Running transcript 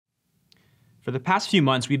For the past few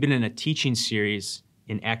months, we've been in a teaching series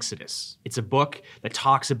in Exodus. It's a book that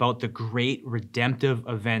talks about the great redemptive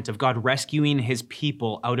event of God rescuing his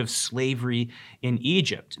people out of slavery in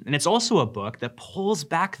Egypt. And it's also a book that pulls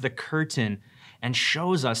back the curtain and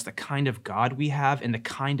shows us the kind of God we have and the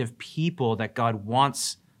kind of people that God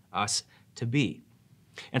wants us to be.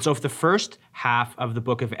 And so if the first half of the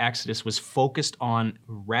book of Exodus was focused on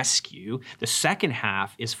rescue, the second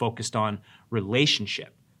half is focused on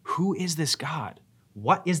relationship. Who is this God?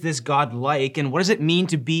 What is this God like? And what does it mean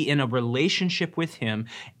to be in a relationship with him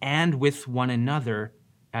and with one another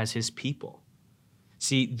as his people?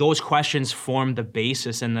 See, those questions form the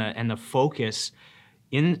basis and the focus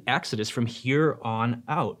in Exodus from here on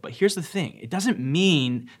out. But here's the thing. It doesn't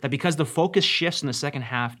mean that because the focus shifts in the second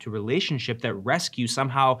half to relationship, that rescue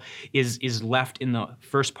somehow is left in the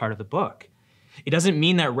first part of the book. It doesn't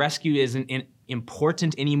mean that rescue isn't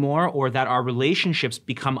important anymore or that our relationships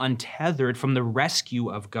become untethered from the rescue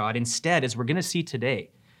of God. Instead, as we're going to see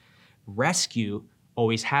today, rescue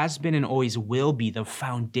always has been and always will be the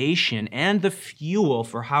foundation and the fuel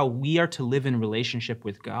for how we are to live in relationship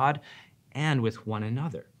with God and with one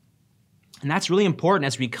another. And that's really important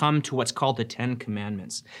as we come to what's called the 10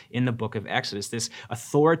 Commandments in the book of Exodus, this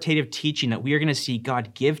authoritative teaching that we are going to see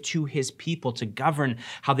God give to his people to govern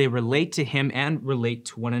how they relate to him and relate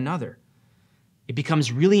to one another. It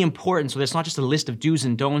becomes really important so that it's not just a list of do's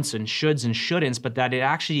and don'ts and shoulds and shouldn'ts, but that it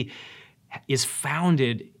actually is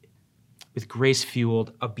founded with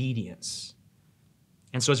grace-fueled obedience.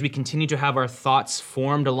 And so as we continue to have our thoughts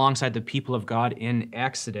formed alongside the people of God in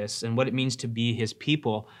Exodus and what it means to be his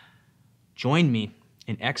people, join me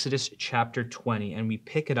in Exodus chapter 20, and we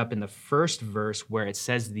pick it up in the first verse where it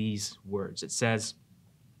says these words. It says,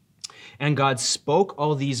 "And God spoke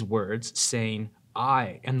all these words, saying,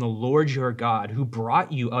 I am the Lord your God, who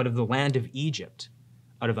brought you out of the land of Egypt,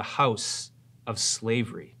 out of the house of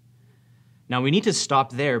slavery." Now, we need to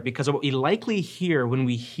stop there because what we likely hear when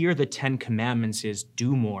we hear the 10 Commandments is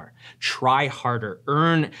do more, try harder,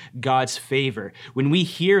 earn God's favor. When we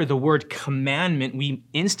hear the word commandment, we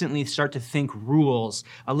instantly start to think rules,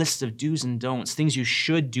 a list of do's and don'ts, things you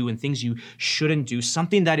should do and things you shouldn't do,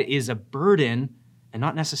 something that is a burden and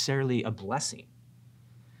not necessarily a blessing.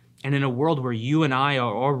 And in a world where you and I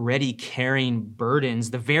are already carrying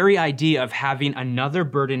burdens, the very idea of having another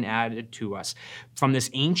burden added to us from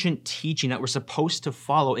this ancient teaching that we're supposed to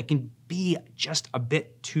follow, it can be just a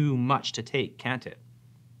bit too much to take, can't it?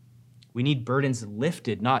 We need burdens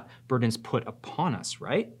lifted, not burdens put upon us,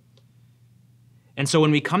 right? And so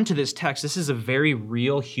when we come to this text, this is a very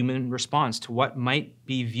real human response to what might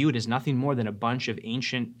be viewed as nothing more than a bunch of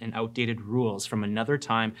ancient and outdated rules from another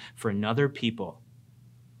time for another people.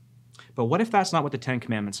 But what if that's not what the 10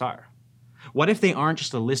 Commandments are? What if they aren't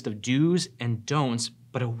just a list of do's and don'ts,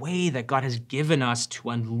 but a way that God has given us to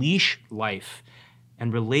unleash life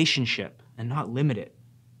and relationship and not limit it?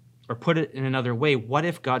 Or put it in another way, what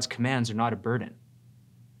if God's commands are not a burden,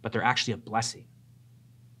 but they're actually a blessing?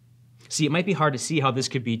 See, it might be hard to see how this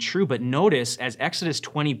could be true, but notice as Exodus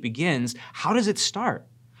 20 begins, how does it start?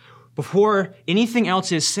 Before anything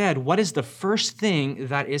else is said, what is the first thing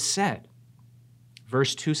that is said?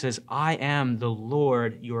 Verse 2 says, I am the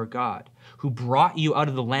Lord your God, who brought you out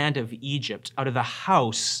of the land of Egypt, out of the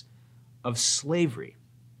house of slavery.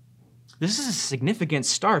 This is a significant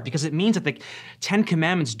start because it means that the 10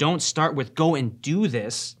 Commandments don't start with go and do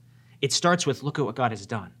this. It starts with look at what God has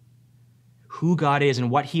done. Who God is and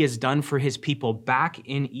what he has done for his people back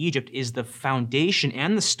in Egypt is the foundation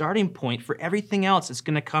and the starting point for everything else that's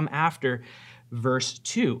going to come after verse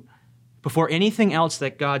 2. Before anything else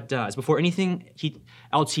that God does, before anything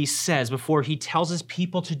else he says, before he tells his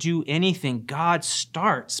people to do anything, God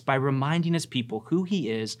starts by reminding his people who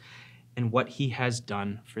he is and what he has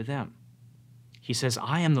done for them. He says,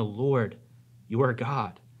 I am the Lord, your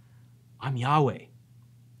God. I'm Yahweh.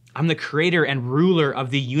 I'm the creator and ruler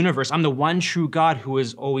of the universe. I'm the one true God who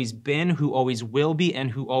has always been, who always will be,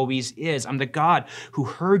 and who always is. I'm the God who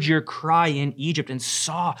heard your cry in Egypt and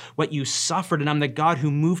saw what you suffered. And I'm the God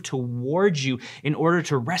who moved towards you in order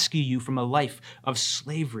to rescue you from a life of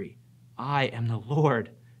slavery. I am the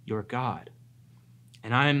Lord, your God.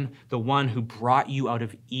 And I'm the one who brought you out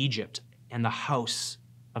of Egypt and the house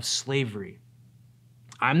of slavery.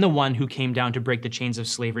 I'm the one who came down to break the chains of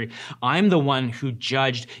slavery. I'm the one who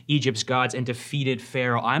judged Egypt's gods and defeated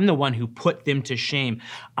Pharaoh. I'm the one who put them to shame.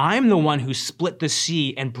 I'm the one who split the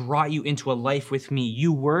sea and brought you into a life with me.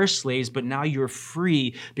 You were slaves, but now you're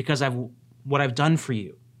free because of what I've done for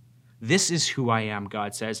you. This is who I am,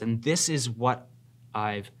 God says, and this is what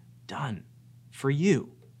I've done for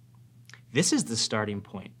you. This is the starting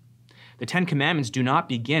point. The Ten Commandments do not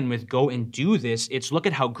begin with go and do this. It's look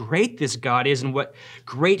at how great this God is and what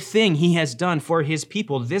great thing he has done for his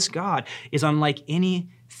people. This God is unlike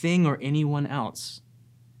anything or anyone else.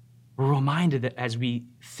 We're reminded that as we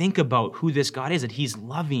think about who this God is, that he's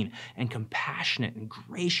loving and compassionate and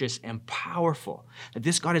gracious and powerful, that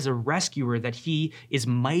this God is a rescuer, that he is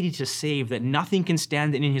mighty to save, that nothing can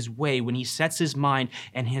stand in his way when he sets his mind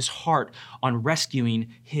and his heart on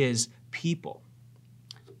rescuing his people.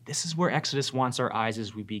 This is where Exodus wants our eyes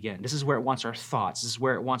as we begin. This is where it wants our thoughts. This is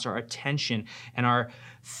where it wants our attention and our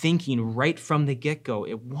thinking right from the get-go.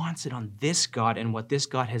 It wants it on this God and what this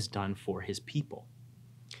God has done for his people.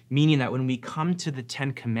 Meaning that when we come to the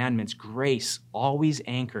Ten Commandments, grace always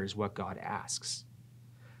anchors what God asks.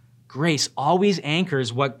 Grace always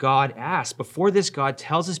anchors what God asks. Before this God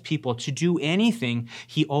tells his people to do anything,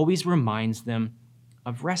 he always reminds them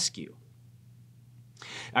of rescue.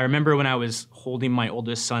 I remember when I was holding my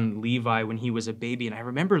oldest son, Levi, when he was a baby, and I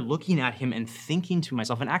remember looking at him and thinking to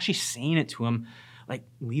myself and actually saying it to him, like,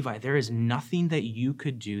 Levi, there is nothing that you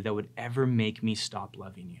could do that would ever make me stop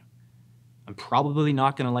loving you. I'm probably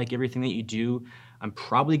not going to like everything that you do. I'm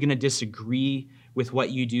probably going to disagree with what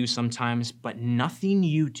you do sometimes, but nothing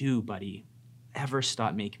you do, buddy, ever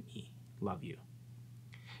stop making me love you.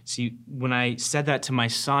 See, when I said that to my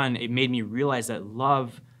son, it made me realize that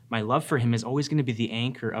my love for him is always going to be the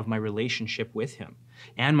anchor of my relationship with him.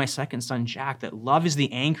 And my second son, Jack, that love is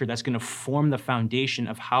the anchor that's going to form the foundation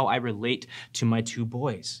of how I relate to my two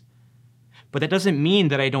boys. But that doesn't mean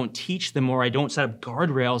that I don't teach them or I don't set up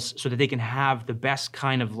guardrails so that they can have the best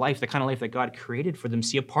kind of life, the kind of life that God created for them.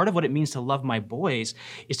 See, a part of what it means to love my boys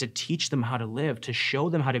is to teach them how to live, to show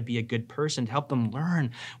them how to be a good person, to help them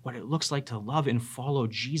learn what it looks like to love and follow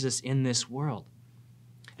Jesus in this world.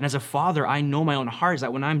 And as a father, I know my own heart is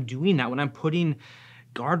that when I'm doing that, when I'm putting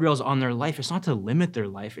guardrails on their life, it's not to limit their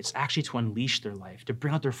life, it's actually to unleash their life, to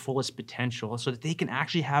bring out their fullest potential so that they can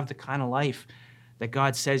actually have the kind of life that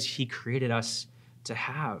God says he created us to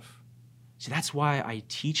have. See, that's why I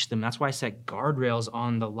teach them. That's why I set guardrails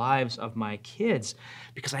on the lives of my kids,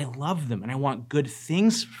 because I love them and I want good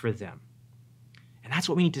things for them. And that's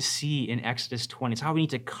what we need to see in Exodus 20. It's how we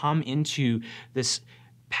need to come into this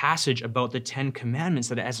passage about the Ten Commandments,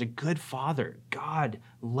 that as a good father, God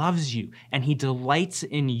loves you and he delights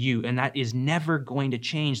in you, and that is never going to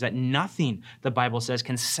change, that nothing, the Bible says,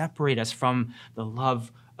 can separate us from the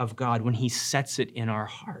love of God when he sets it in our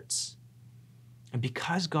hearts. And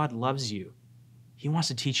because God loves you, he wants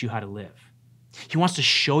to teach you how to live. He wants to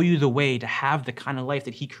show you the way to have the kind of life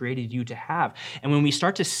that he created you to have. And when we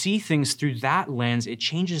start to see things through that lens, it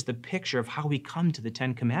changes the picture of how we come to the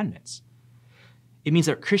Ten Commandments. It means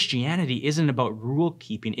that Christianity isn't about rule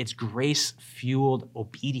keeping, it's grace-fueled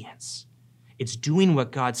obedience. It's doing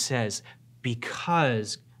what God says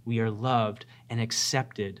because we are loved and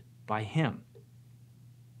accepted by him.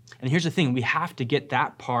 And here's the thing, we have to get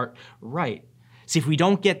that part right. See, if we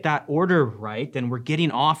don't get that order right, then we're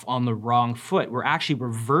getting off on the wrong foot. We're actually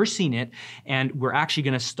reversing it, and we're actually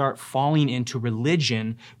going to start falling into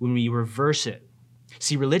religion when we reverse it.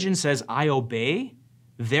 See, religion says, I obey,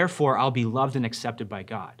 therefore I'll be loved and accepted by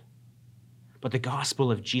God. But the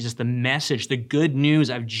gospel of Jesus, the message, the good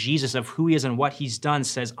news of Jesus, of who he is and what he's done,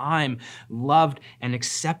 says, I'm loved and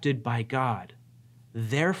accepted by God.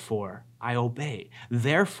 Therefore, I obey.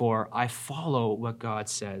 Therefore, I follow what God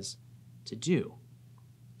says to do.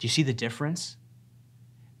 Do you see the difference?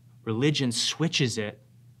 Religion switches it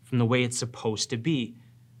from the way it's supposed to be.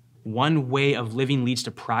 One way of living leads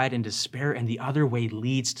to pride and despair, and the other way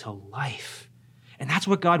leads to life. And that's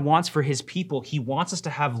what God wants for his people. He wants us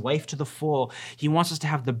to have life to the full. He wants us to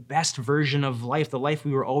have the best version of life, the life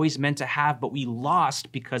we were always meant to have, but we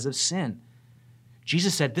lost because of sin.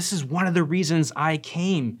 Jesus said, this is one of the reasons I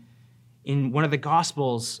came. In one of the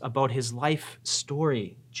Gospels about his life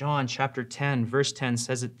story, John chapter 10, verse 10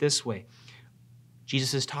 says it this way.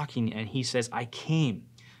 Jesus is talking and he says, I came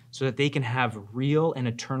so that they can have real and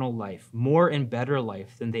eternal life, more and better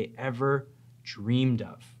life than they ever dreamed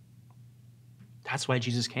of. That's why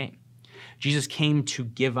Jesus came. Jesus came to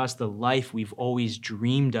give us the life we've always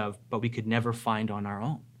dreamed of, but we could never find on our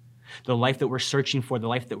own. The life that we're searching for, the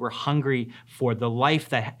life that we're hungry for, the life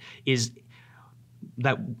that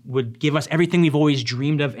would give us everything we've always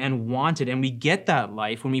dreamed of and wanted. And we get that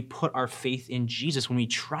life when we put our faith in Jesus, when we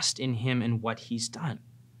trust in him and what he's done.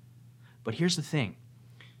 But here's the thing.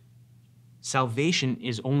 Salvation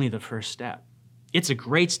is only the first step. It's a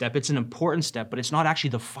great step, it's an important step, but it's not actually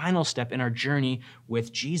the final step in our journey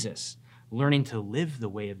with Jesus, learning to live the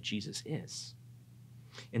way of Jesus is.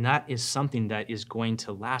 And that is something that is going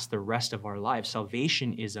to last the rest of our lives.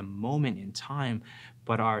 Salvation is a moment in time,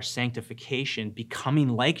 but our sanctification, becoming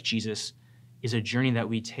like Jesus, is a journey that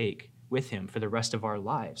we take with him for the rest of our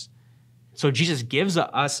lives. So Jesus gives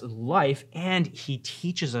us life, and he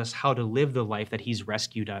teaches us how to live the life that he's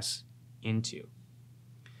rescued us into.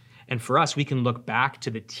 And for us, we can look back to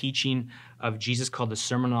the teaching of Jesus called the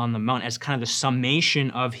Sermon on the Mount as kind of the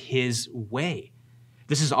summation of his way.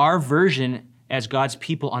 This is our version as God's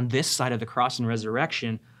people on this side of the cross and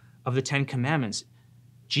resurrection of the Ten Commandments.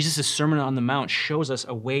 Jesus' Sermon on the Mount shows us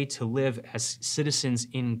a way to live as citizens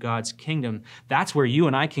in God's kingdom. That's where you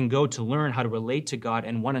and I can go to learn how to relate to God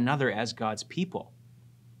and one another as God's people.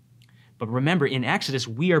 But remember, in Exodus,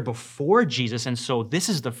 we are before Jesus, and so this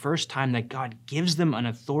is the first time that God gives them an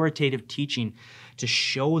authoritative teaching to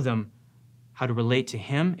show them how to relate to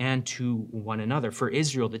him and to one another. For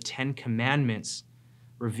Israel, the Ten Commandments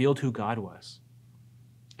revealed who God was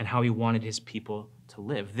and how he wanted his people to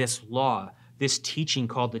live. This law, this teaching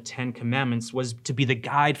called the Ten Commandments, was to be the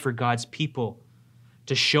guide for God's people,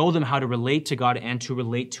 to show them how to relate to God and to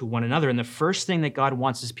relate to one another. And the first thing that God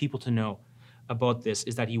wants his people to know about this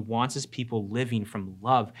is that he wants his people living from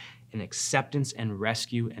love and acceptance and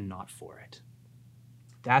rescue and not for it.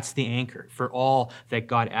 That's the anchor for all that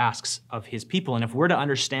God asks of his people. And if we're to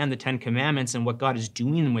understand the Ten Commandments and what God is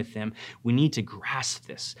doing with them, we need to grasp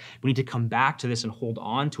this. We need to come back to this and hold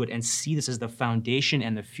on to it and see this as the foundation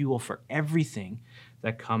and the fuel for everything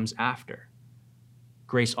that comes after.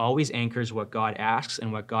 Grace always anchors what God asks,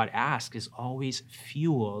 and what God asks is always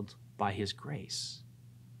fueled by his grace.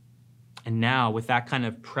 And now, with that kind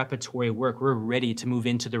of preparatory work, we're ready to move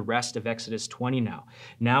into the rest of Exodus 20 now.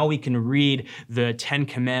 Now we can read the Ten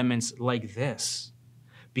Commandments like this.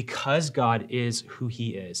 Because God is who he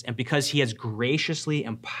is, and because he has graciously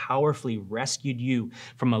and powerfully rescued you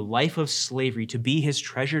from a life of slavery to be his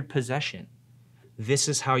treasured possession, this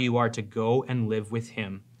is how you are to go and live with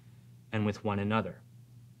him and with one another.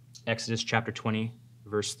 Exodus chapter 20,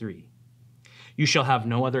 verse 3. You shall have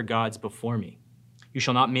no other gods before me. You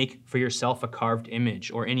shall not make for yourself a carved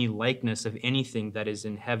image or any likeness of anything that is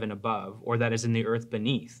in heaven above, or that is in the earth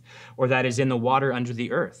beneath, or that is in the water under the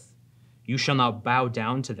earth. You shall not bow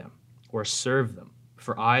down to them or serve them,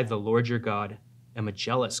 for I, the Lord your God, am a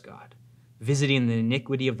jealous God, visiting the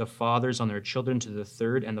iniquity of the fathers on their children to the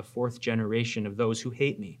third and the fourth generation of those who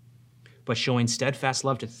hate me, but showing steadfast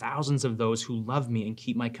love to thousands of those who love me and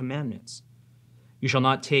keep my commandments. You shall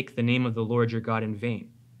not take the name of the Lord your God in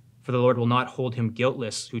vain, for the Lord will not hold him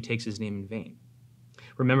guiltless who takes his name in vain.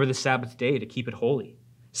 Remember the Sabbath day to keep it holy.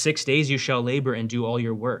 6 days you shall labor and do all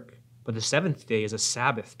your work, but the seventh day is a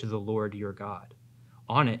Sabbath to the Lord your God.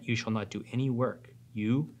 On it you shall not do any work,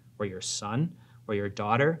 you or your son or your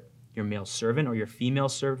daughter, your male servant or your female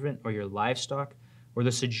servant, or your livestock, or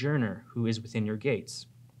the sojourner who is within your gates.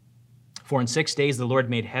 For in 6 days the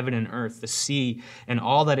Lord made heaven and earth, the sea, and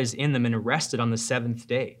all that is in them, and rested on the seventh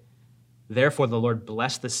day. Therefore the Lord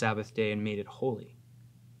blessed the Sabbath day and made it holy.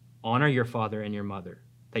 Honor your father and your mother,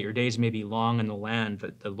 that your days may be long in the land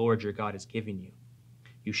that the Lord your God is giving you.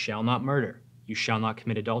 You shall not murder. You shall not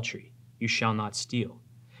commit adultery. You shall not steal.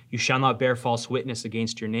 You shall not bear false witness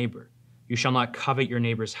against your neighbor. You shall not covet your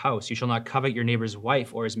neighbor's house. You shall not covet your neighbor's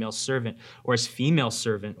wife, or his male servant, or his female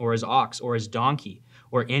servant, or his ox, or his donkey,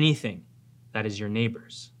 or anything that is your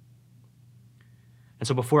neighbor's. And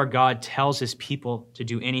so before God tells his people to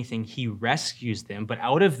do anything, he rescues them. But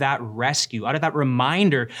out of that rescue, out of that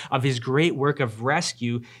reminder of his great work of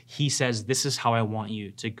rescue, he says, this is how I want you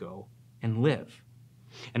to go and live.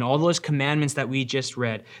 And all those commandments that we just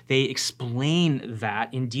read, they explain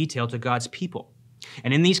that in detail to God's people.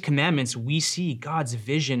 And in these commandments, we see God's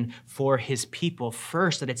vision for his people.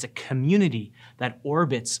 First, that it's a community that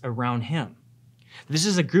orbits around him. This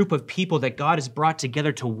is a group of people that God has brought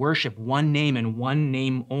together to worship one name and one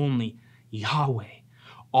name only, Yahweh.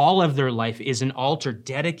 All of their life is an altar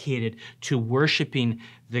dedicated to worshiping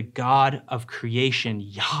the God of creation,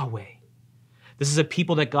 Yahweh. This is a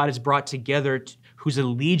people that God has brought together whose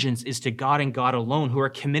allegiance is to God and God alone, who are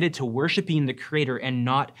committed to worshiping the Creator and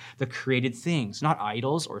not the created things, not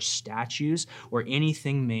idols or statues or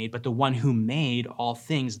anything made, but the one who made all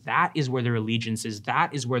things. That is where their allegiance is.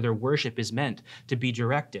 That is where their worship is meant to be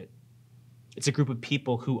directed. It's a group of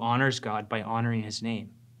people who honors God by honoring his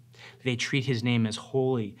name. They treat his name as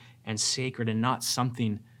holy and sacred and not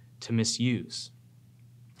something to misuse.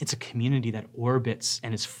 It's a community that orbits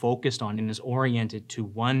and is focused on and is oriented to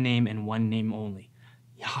one name and one name only,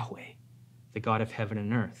 Yahweh, the God of heaven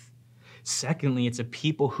and earth. Secondly, it's a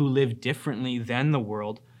people who live differently than the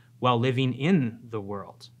world while living in the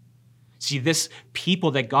world. See, this people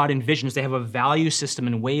that God envisions, they have a value system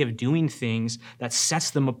and way of doing things that sets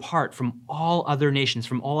them apart from all other nations,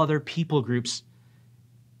 from all other people groups,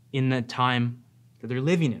 in the time that they're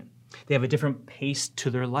living in. They have a different pace to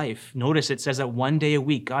their life. Notice it says that one day a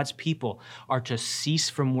week, God's people are to cease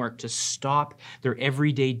from work, to stop their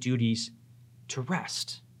everyday duties, to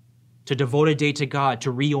rest, to devote a day to God,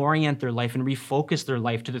 to reorient their life and refocus their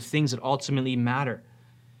life to the things that ultimately matter,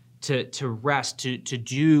 to rest, to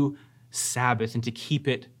do Sabbath and to keep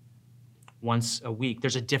it once a week.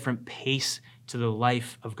 There's a different pace to the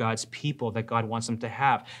life of God's people that God wants them to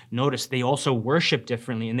have. Notice they also worship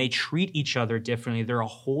differently and they treat each other differently. They're a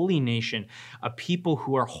holy nation, a people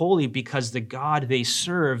who are holy because the God they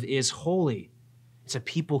serve is holy. It's a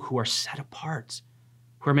people who are set apart,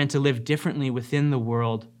 who are meant to live differently within the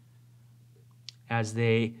world as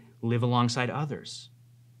they live alongside others.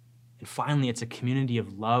 And finally, it's a community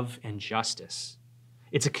of love and justice.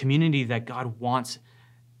 It's a community that God wants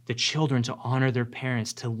the children to honor their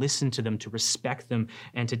parents, to listen to them, to respect them,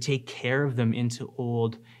 and to take care of them into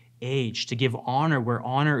old age, to give honor where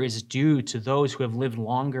honor is due to those who have lived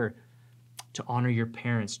longer, to honor your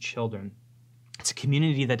parents, children. It's a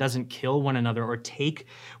community that doesn't kill one another or take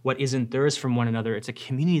what isn't theirs from one another. It's a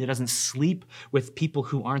community that doesn't sleep with people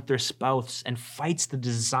who aren't their spouse and fights the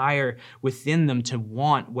desire within them to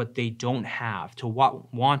want what they don't have, to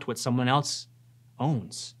want what someone else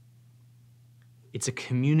owns. It's a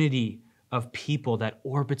community of people that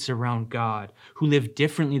orbits around God, who live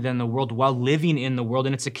differently than the world while living in the world.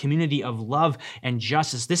 And it's a community of love and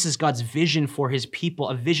justice. This is God's vision for his people,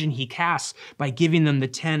 a vision he casts by giving them the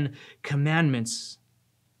 10 commandments.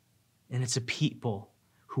 And it's a people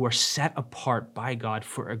who are set apart by God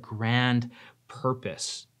for a grand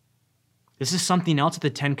purpose. This is something else that the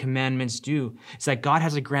 10 commandments do. It's that God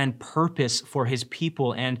has a grand purpose for his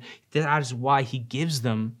people, and that is why he gives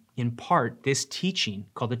them in part, this teaching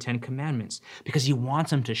called the 10 Commandments, because he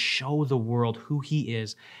wants them to show the world who he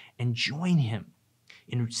is and join him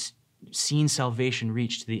in seeing salvation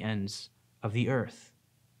reach to the ends of the earth.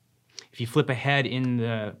 If you flip ahead in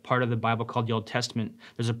the part of the Bible called the Old Testament,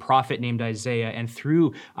 there's a prophet named Isaiah, and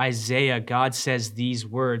through Isaiah, God says these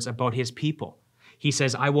words about his people. He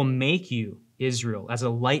says, "I will make you, Israel, as a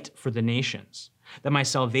light for the nations, that my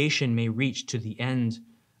salvation may reach to the end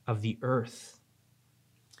of the earth."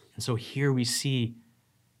 And so here we see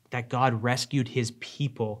that God rescued his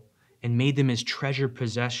people and made them his treasured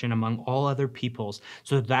possession among all other peoples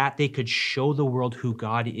so that they could show the world who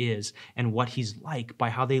God is and what he's like by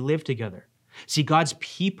how they live together. See, God's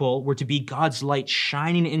people were to be God's light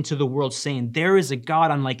shining into the world, saying, there is a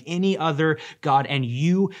God unlike any other God, and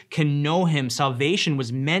you can know him. Salvation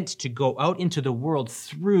was meant to go out into the world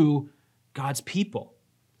through God's people.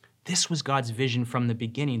 This was God's vision from the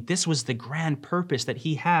beginning. This was the grand purpose that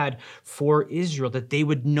he had for Israel, that they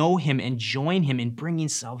would know him and join him in bringing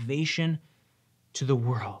salvation to the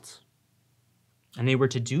world. And they were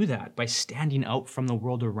to do that by standing out from the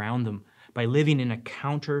world around them, by living in a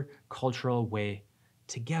counter-cultural way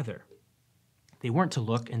together. They weren't to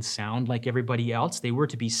look and sound like everybody else. They were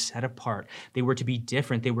to be set apart. They were to be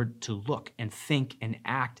different. They were to look and think and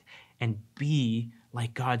act and be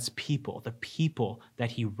like God's people, the people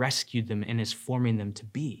that he rescued them and is forming them to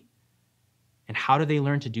be. And how do they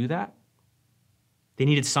learn to do that? They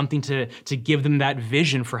needed something to give them that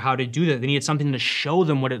vision for how to do that. They needed something to show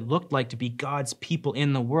them what it looked like to be God's people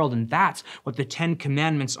in the world. And that's what the 10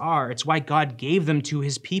 Commandments are. It's why God gave them to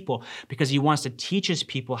his people, because he wants to teach his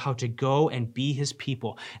people how to go and be his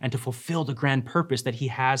people and to fulfill the grand purpose that he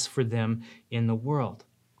has for them in the world.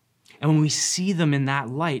 And when we see them in that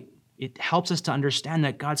light, it helps us to understand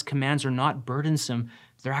that God's commands are not burdensome.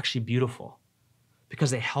 They're actually beautiful because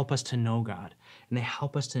they help us to know God and they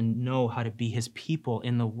help us to know how to be his people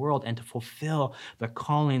in the world and to fulfill the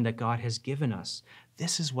calling that God has given us.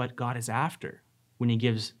 This is what God is after when he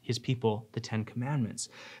gives his people the 10 Commandments.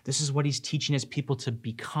 This is what he's teaching his people to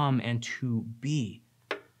become and to be.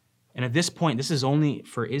 And at this point, this is only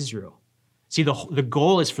for Israel. See, the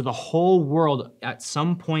goal is for the whole world at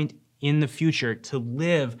some point in the future to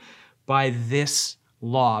live by this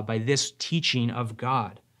law, by this teaching of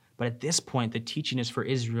God. But at this point, the teaching is for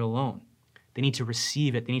Israel alone. They need to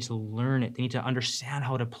receive it. They need to learn it. They need to understand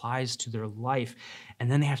how it applies to their life.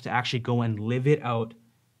 And then they have to actually go and live it out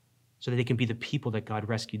so that they can be the people that God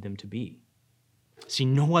rescued them to be. See,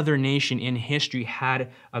 no other nation in history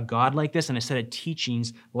had a God like this and a set of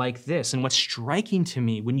teachings like this. And what's striking to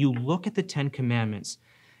me when you look at the 10 Commandments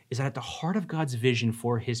is that at the heart of God's vision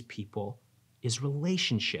for his people is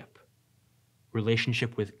relationship.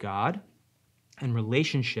 Relationship with God and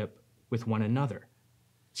relationship with one another.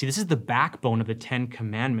 See, this is the backbone of the 10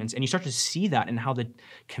 Commandments, and you start to see that in how the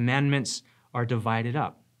commandments are divided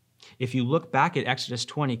up. If you look back at Exodus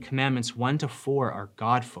 20, commandments 1 to 4 are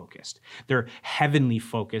God-focused. They're heavenly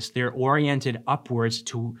focused. They're oriented upwards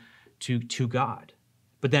to God.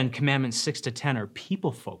 But then commandments 6 to 10 are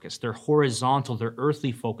people-focused. They're horizontal. They're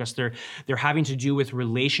earthly focused. They're having to do with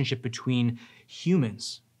relationship between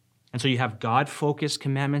humans. And so you have God-focused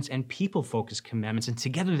commandments and people-focused commandments, and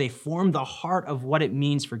together they form the heart of what it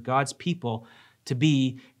means for God's people to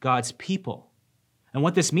be God's people. And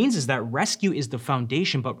what this means is that rescue is the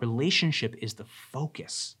foundation, but relationship is the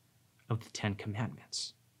focus of the 10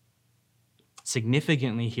 Commandments.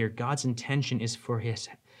 Significantly here, God's intention is for his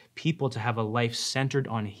people to have a life centered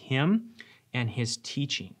on him and his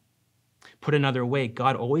teaching. Put another way,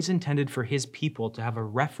 God always intended for his people to have a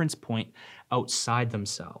reference point outside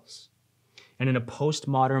themselves. And in a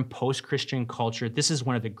postmodern, post-Christian culture, this is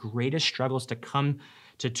one of the greatest struggles to come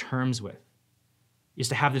to terms with, is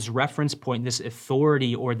to have this reference point, this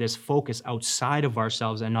authority or this focus outside of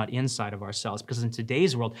ourselves and not inside of ourselves. Because in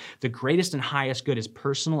today's world, the greatest and highest good is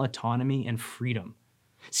personal autonomy and freedom.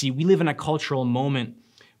 See, we live in a cultural moment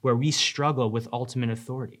where we struggle with ultimate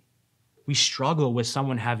authority. We struggle with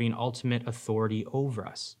someone having ultimate authority over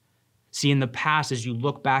us. See, in the past, as you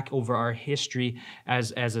look back over our history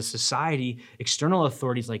as a society, external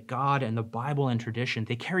authorities like God and the Bible and tradition,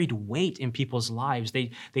 they carried weight in people's lives.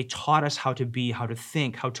 They taught us how to be, how to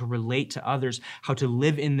think, how to relate to others, how to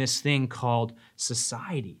live in this thing called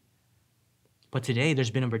society. But today,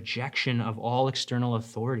 there's been a rejection of all external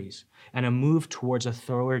authorities and a move towards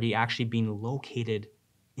authority actually being located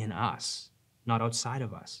in us, not outside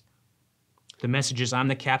of us. The message is, I'm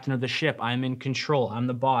the captain of the ship. I'm in control. I'm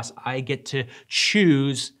the boss. I get to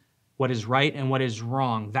choose what is right and what is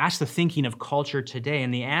wrong. That's the thinking of culture today.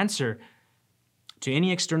 And the answer to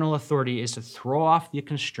any external authority is to throw off the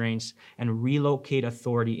constraints and relocate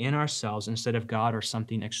authority in ourselves instead of God or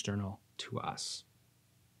something external to us.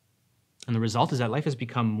 And the result is that life has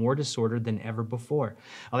become more disordered than ever before.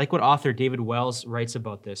 I like what author David Wells writes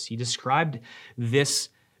about this. He described this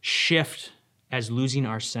shift as losing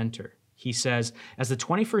our center. He says, as the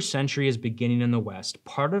 21st century is beginning in the West,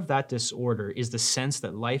 part of that disorder is the sense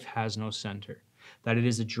that life has no center, that it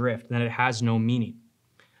is adrift, that it has no meaning.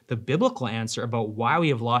 The biblical answer about why we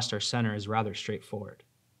have lost our center is rather straightforward.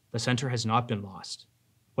 The center has not been lost.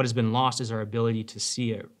 What has been lost is our ability to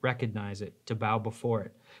see it, recognize it, to bow before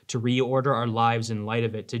it, to reorder our lives in light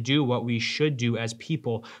of it, to do what we should do as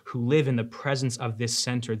people who live in the presence of this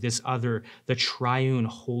center, this other, the triune,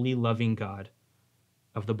 holy, loving God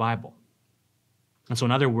of the Bible. And so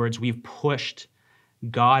in other words, we've pushed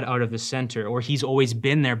God out of the center, or he's always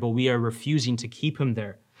been there, but we are refusing to keep him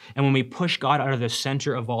there. And when we push God out of the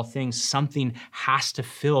center of all things, something has to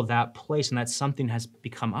fill that place, and that something has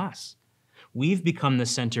become us. We've become the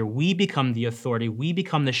center. We become the authority. We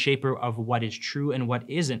become the shaper of what is true and what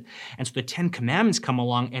isn't. And so the 10 Commandments come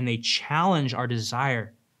along and they challenge our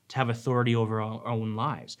desire to have authority over our own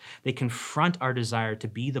lives. They confront our desire to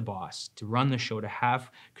be the boss, to run the show, to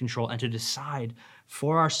have control, and to decide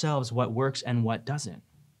for ourselves what works and what doesn't.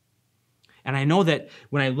 And I know that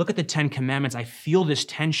when I look at the 10 Commandments, I feel this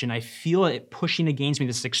tension. I feel it pushing against me,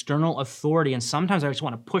 this external authority. And sometimes I just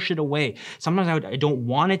want to push it away. Sometimes I don't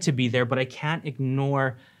want it to be there, but I can't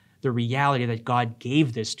ignore the reality that God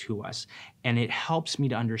gave this to us. And it helps me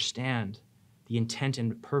to understand the intent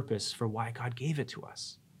and purpose for why God gave it to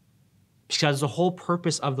us. Because the whole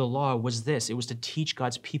purpose of the law was this. It was to teach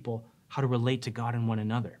God's people how to relate to God and one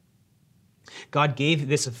another. God gave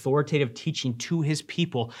this authoritative teaching to his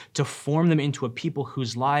people to form them into a people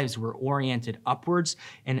whose lives were oriented upwards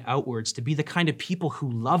and outwards, to be the kind of people who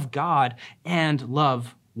love God and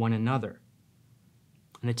love one another.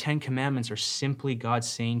 And the 10 Commandments are simply God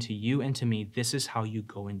saying to you and to me, this is how you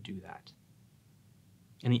go and do that.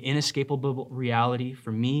 And the inescapable reality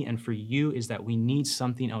for me and for you is that we need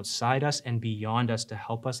something outside us and beyond us to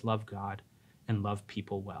help us love God and love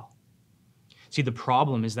people well. See, the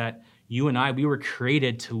problem is that you and I, we were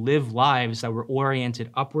created to live lives that were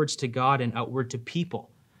oriented upwards to God and outward to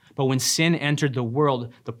people. But when sin entered the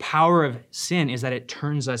world, the power of sin is that it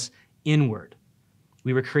turns us inward.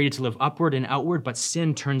 We were created to live upward and outward, but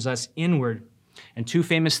sin turns us inward. And two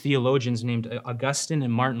famous theologians named Augustine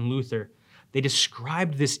and Martin Luther, they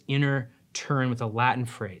described this inner turn with a Latin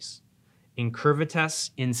phrase, incurvatus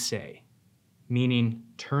in se, meaning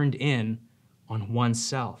turned in on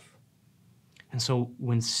oneself. And so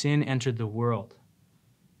when sin entered the world,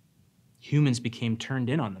 humans became turned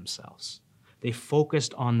in on themselves. They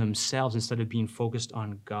focused on themselves instead of being focused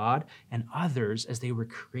on God and others as they were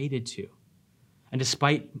created to. And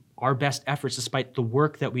despite our best efforts, despite the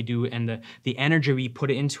work that we do and the energy we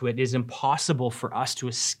put into it, it is impossible for us to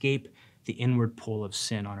escape the inward pull of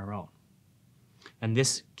sin on our own. And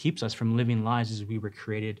this keeps us from living lives as we were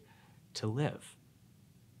created to live.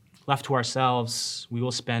 Left to ourselves, we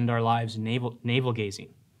will spend our lives navel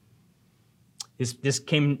gazing. This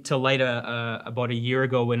came to light about a year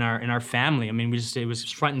ago in our family. I mean, it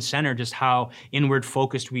was front and center just how inward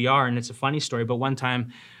focused we are, and it's a funny story. But one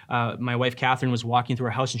time, my wife Catherine was walking through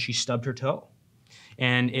our house and she stubbed her toe,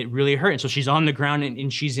 and it really hurt. And so she's on the ground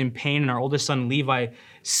and she's in pain. And our oldest son Levi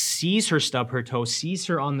sees her stub her toe, sees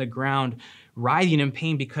her on the ground, writhing in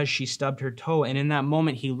pain because she stubbed her toe. And in that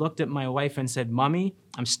moment, he looked at my wife and said, "Mommy,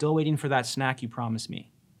 I'm still waiting for that snack you promised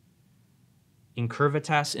me.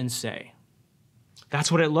 Incurvatas in se."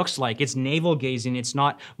 That's what it looks like. It's navel gazing. It's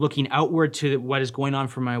not looking outward to what is going on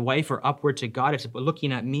for my wife or upward to God. It's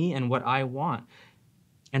looking at me and what I want.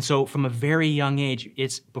 And so from a very young age,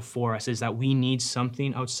 it's before us, is that we need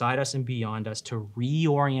something outside us and beyond us to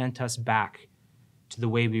reorient us back to the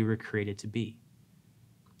way we were created to be.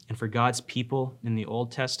 And for God's people in the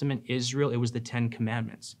Old Testament, Israel, it was the 10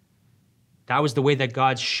 Commandments. That was the way that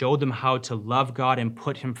God showed them how to love God and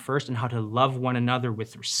put him first, and how to love one another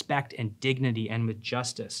with respect and dignity and with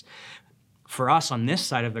justice. For us on this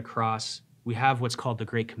side of the cross, we have what's called the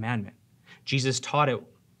Great Commandment. Jesus taught it.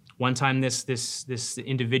 One time this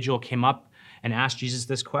individual came up and asked Jesus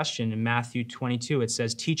this question in Matthew 22. It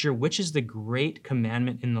says, "Teacher, which is the great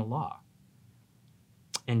commandment in the law?"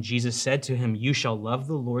 And Jesus said to him, "You shall love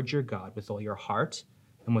the Lord your God with all your heart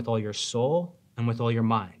and with all your soul and with all your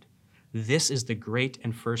mind. This is the great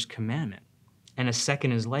and first commandment. And a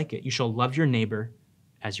second is like it. You shall love your neighbor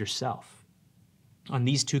as yourself." On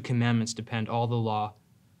these 2 commandments depend all the law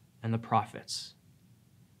and the prophets.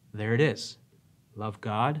 There it is. Love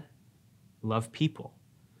God, love people.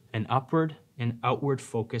 An upward and outward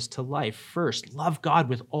focus to life. First, love God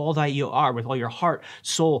with all that you are, with all your heart,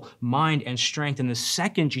 soul, mind, and strength. And the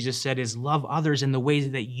second, Jesus said, is love others in the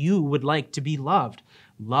ways that you would like to be loved.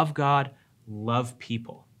 Love God, love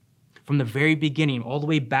people. From the very beginning, all the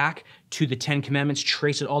way back to the 10 Commandments,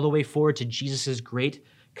 trace it all the way forward to Jesus' great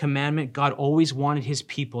commandment, God always wanted his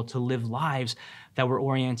people to live lives that were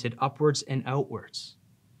oriented upwards and outwards.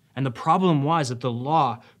 And the problem was that the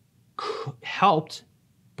law helped,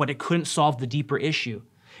 but it couldn't solve the deeper issue.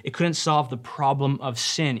 It couldn't solve the problem of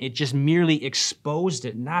sin. It just merely exposed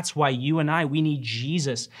it. And that's why you and I, we need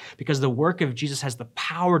Jesus, because the work of Jesus has the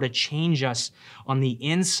power to change us on the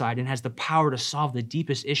inside and has the power to solve the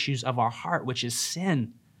deepest issues of our heart, which is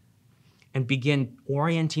sin, and begin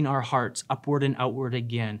orienting our hearts upward and outward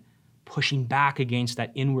again, pushing back against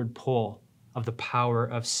that inward pull of the power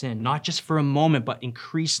of sin, not just for a moment, but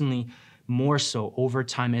increasingly more so over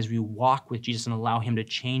time as we walk with Jesus and allow him to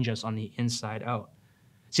change us on the inside out.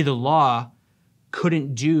 See, the law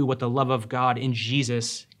couldn't do what the love of God in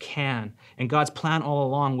Jesus can. And God's plan all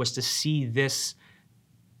along was to see this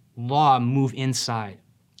law move inside,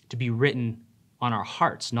 to be written on our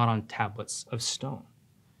hearts, not on tablets of stone.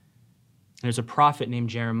 And there's a prophet named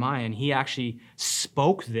Jeremiah, and he actually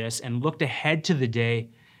spoke this and looked ahead to the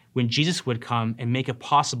day when Jesus would come and make it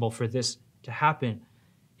possible for this to happen.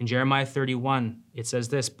 In Jeremiah 31, it says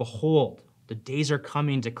this, "Behold, the days are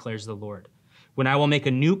coming, declares the Lord, when I will make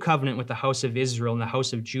a new covenant with the house of Israel and the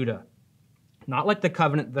house of Judah, not like the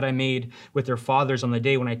covenant that I made with their fathers on the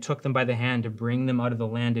day when I took them by the hand to bring them out of the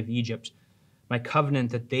land of Egypt, my covenant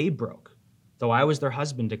that they broke, though I was their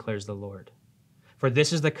husband, declares the Lord. For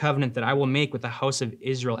this is the covenant that I will make with the house of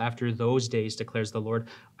Israel after those days, declares the Lord.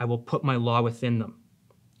 I will put my law within them,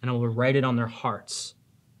 and I will write it on their hearts,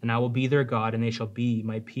 and I will be their God, and they shall be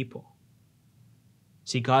my people."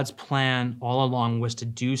 See, God's plan all along was to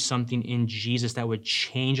do something in Jesus that would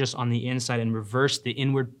change us on the inside and reverse the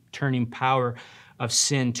inward turning power of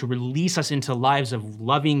sin, to release us into lives of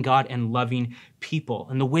loving God and loving people.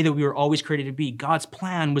 And the way that we were always created to be, God's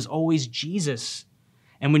plan was always Jesus.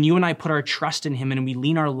 And when you and I put our trust in him and we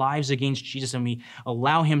lean our lives against Jesus and we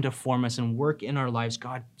allow him to form us and work in our lives,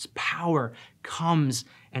 God's power comes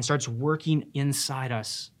and starts working inside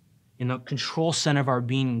us. In the control center of our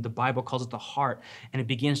being, the Bible calls it the heart, and it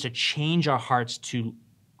begins to change our hearts to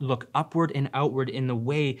look upward and outward in the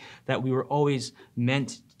way that we were always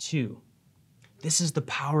meant to. This is the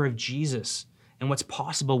power of Jesus and what's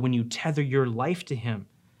possible when you tether your life to him.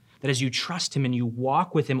 That as you trust him and you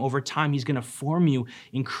walk with him over time, he's going to form you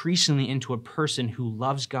increasingly into a person who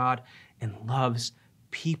loves God and loves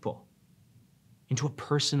people, into a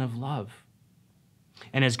person of love.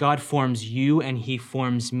 And as God forms you and he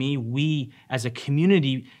forms me, we as a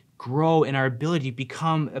community grow in our ability to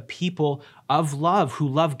become a people of love who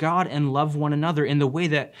love God and love one another in the way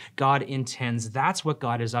that God intends. That's what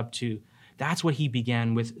God is up to. That's what he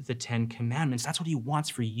began with the 10 Commandments. That's what he wants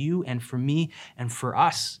for you and for me and for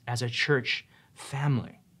us as a church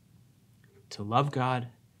family. To love God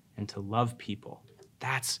and to love people.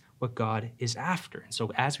 That's what God is after. And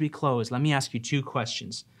so as we close, let me ask you 2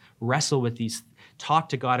 questions. Wrestle with these. Talk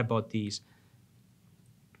to God about these.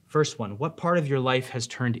 First one, what part of your life has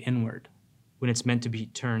turned inward when it's meant to be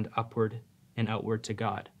turned upward and outward to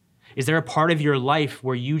God? Is there a part of your life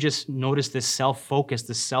where you just notice this self-focus,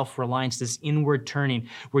 this self-reliance, this inward turning,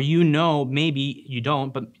 where you know, maybe you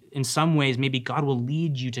don't, but in some ways, maybe God will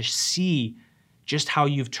lead you to see just how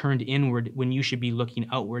you've turned inward when you should be looking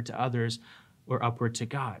outward to others or upward to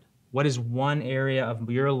God? What is one area of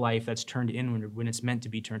your life that's turned inward when it's meant to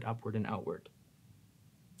be turned upward and outward?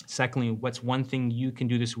 Secondly, what's one thing you can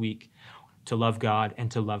do this week to love God and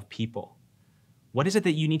to love people? What is it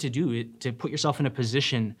that you need to do to put yourself in a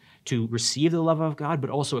position to receive the love of God, but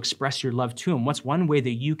also express your love to him? What's one way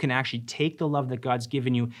that you can actually take the love that God's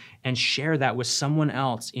given you and share that with someone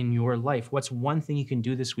else in your life? What's one thing you can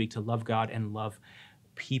do this week to love God and love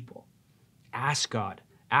people? Ask God.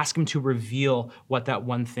 Ask him to reveal what that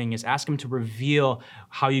one thing is. Ask him to reveal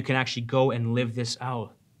how you can actually go and live this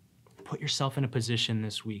out. Put yourself in a position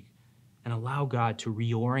this week and allow God to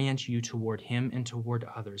reorient you toward him and toward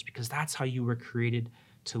others, because that's how you were created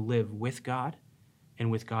to live with God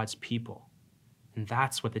and with God's people. And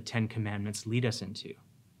that's what the 10 Commandments lead us into,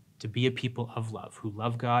 to be a people of love, who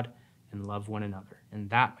love God and love one another. And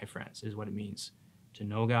that, my friends, is what it means to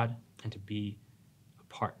know God and to be a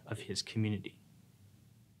part of his community.